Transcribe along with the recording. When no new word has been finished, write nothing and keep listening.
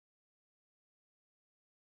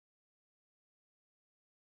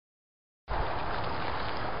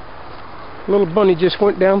Little bunny just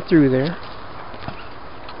went down through there.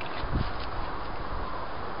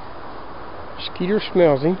 Skeeter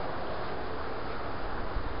smells him.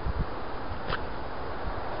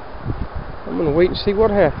 I'm going to wait and see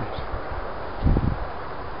what happens.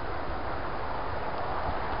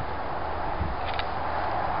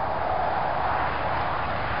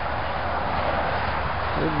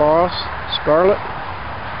 Hey, boss, Scarlet.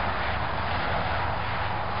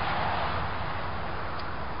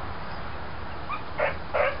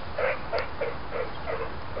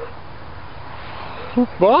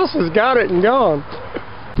 Boss has got it and gone.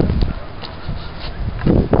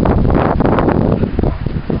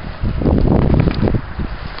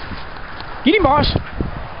 Get him, boss.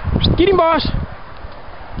 Get him, boss.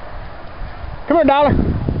 Come here, Dollar.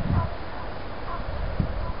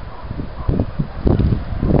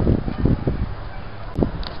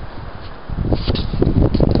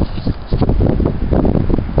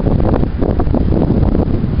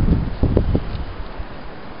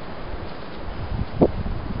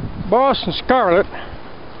 Boss and Scarlet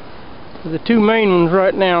are the two main ones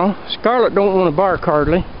right now. Scarlet don't want to bark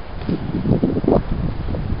hardly.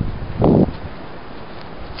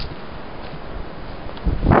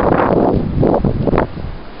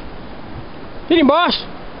 Get him, boss!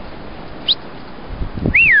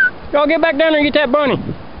 Y'all get back down there and get that bunny.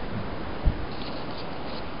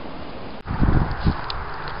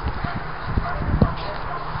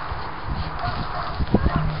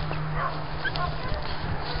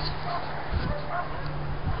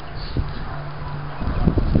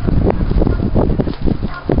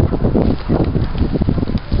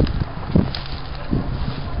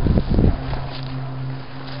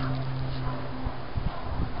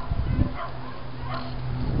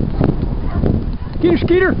 Get him,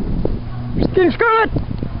 Skeeter! Get him, Scarlet!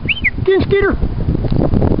 Get him, Skeeter!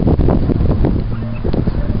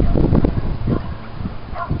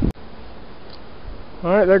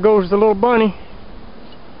 Alright, there goes the little bunny.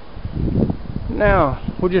 Now,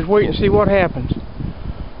 we'll just wait and see what happens.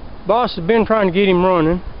 Boss has been trying to get him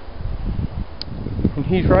running. And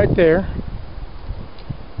he's right there.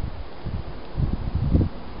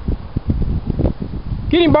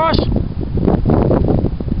 Get him, boss!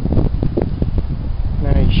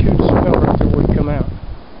 Now he should smell right there when he come out.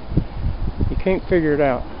 He can't figure it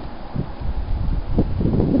out.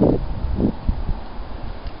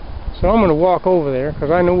 So I'm going to walk over there because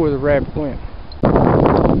I know where the rabbit went.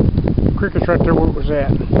 Cricket's right there where it was at.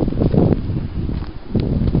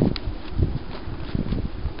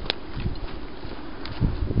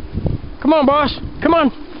 Come on, boss. Come on.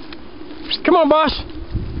 Come on, boss.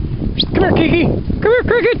 Come here, Kiki. Come here,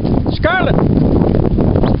 Cricket. Scarlet.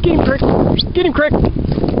 Get him, Crick. Get him, Crick.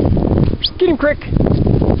 Get him, Crick.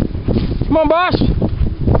 Come on, boss.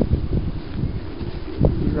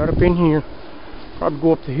 He's right up in here. Probably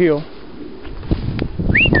go up the hill.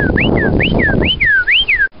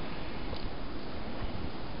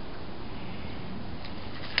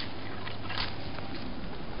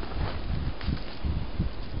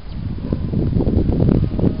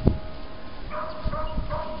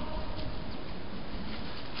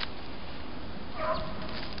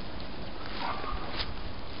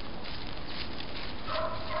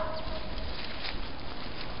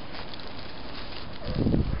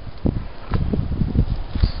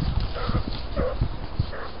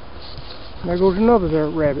 There goes another there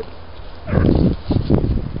rabbit.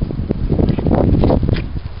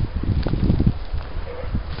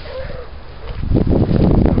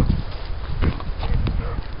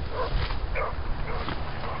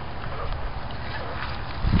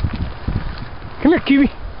 Come here, Kiwi.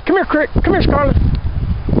 Come here, Crick. Come here, Scarlet.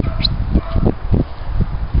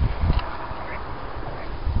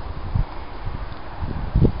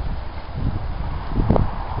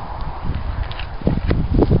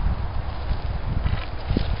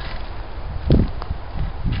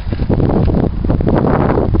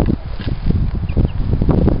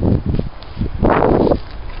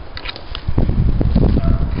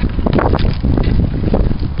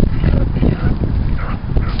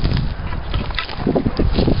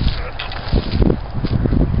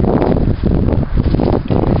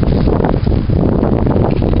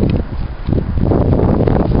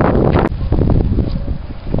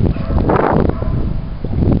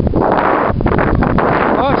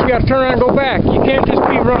 You gotta turn around and go back. You can't just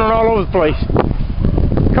be running all over the place.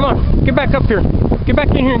 Come on, get back up here. Get back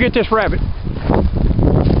in here and get this rabbit.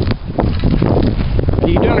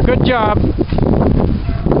 You've done a good job.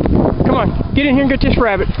 Come on, get in here and get this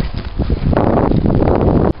rabbit.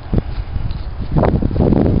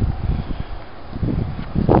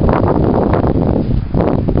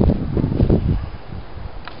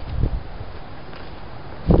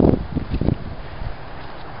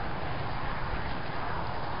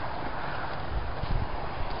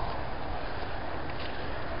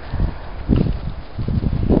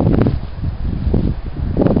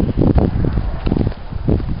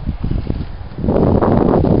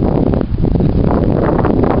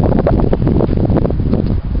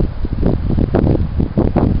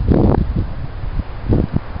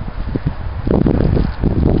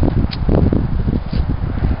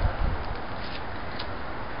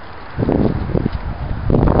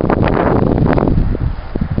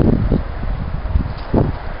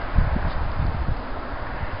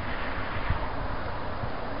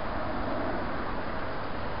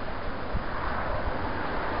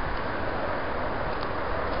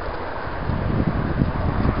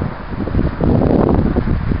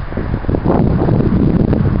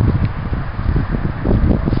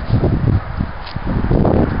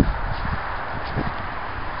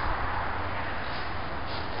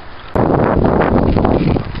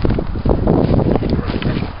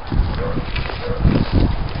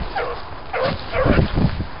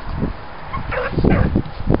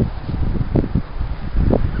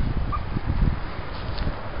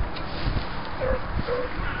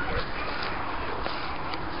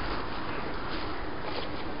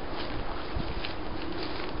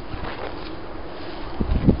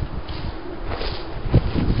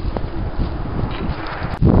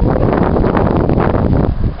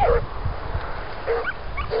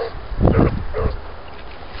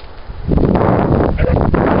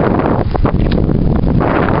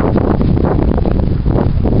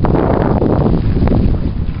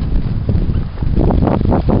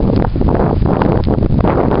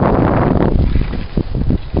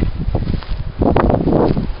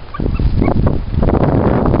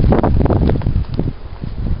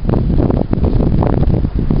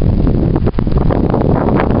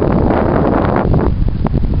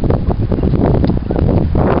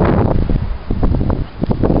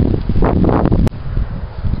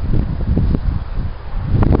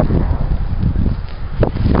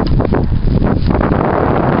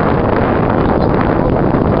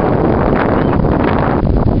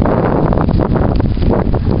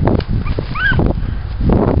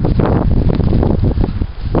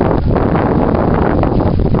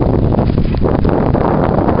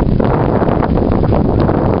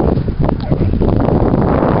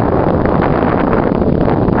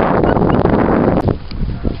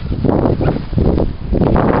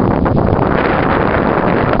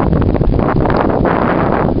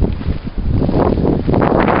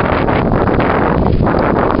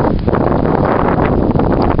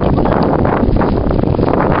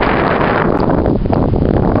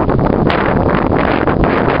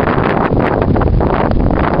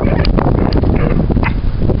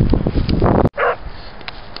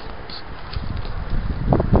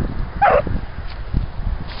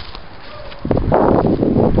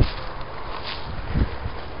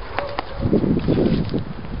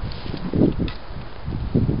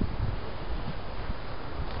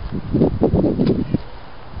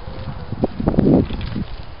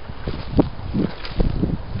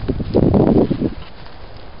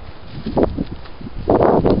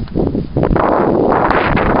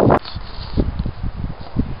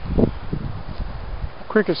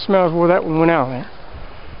 Cricket smells where that one went out there.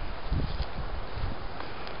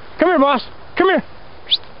 Come here, boss. Come here.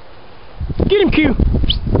 Get him, Q.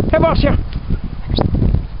 Hey, boss, yeah.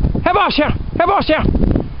 Hey, boss, yeah. Hey, boss, yeah.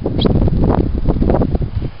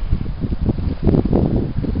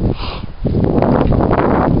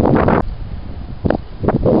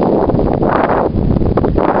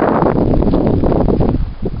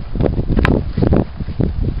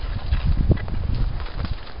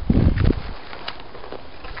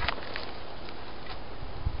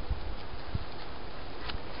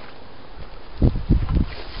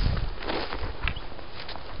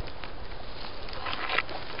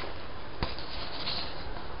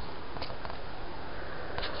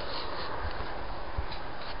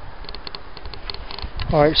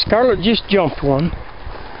 Alright, Scarlett just jumped one.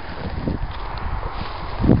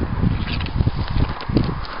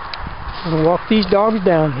 I'm going to walk these dogs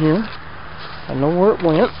down here. I know where it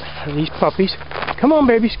went. These puppies. Come on,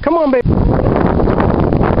 babies. Come on, baby.